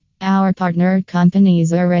Our partner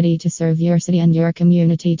companies are ready to serve your city and your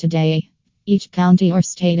community today. Each county or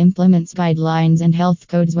state implements guidelines and health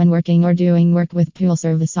codes when working or doing work with pool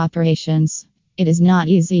service operations. It is not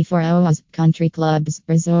easy for OAs, country clubs,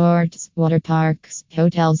 resorts, water parks,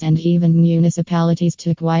 hotels, and even municipalities to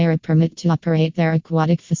acquire a permit to operate their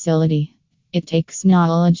aquatic facility. It takes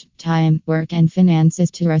knowledge, time, work, and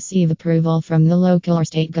finances to receive approval from the local or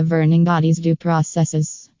state governing bodies' due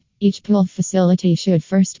processes. Each pool facility should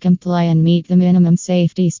first comply and meet the minimum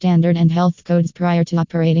safety standard and health codes prior to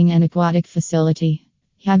operating an aquatic facility.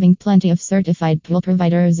 Having plenty of certified pool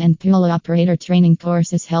providers and pool operator training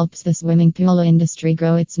courses helps the swimming pool industry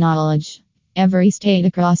grow its knowledge. Every state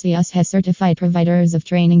across the US has certified providers of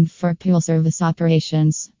training for pool service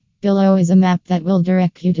operations. Below is a map that will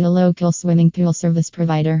direct you to a local swimming pool service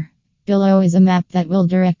provider. Below is a map that will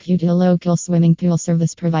direct you to a local swimming pool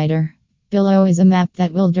service provider. Below is a map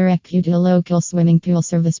that will direct you to a local swimming pool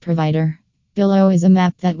service provider. Below is a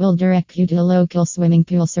map that will direct you to a local swimming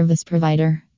pool service provider.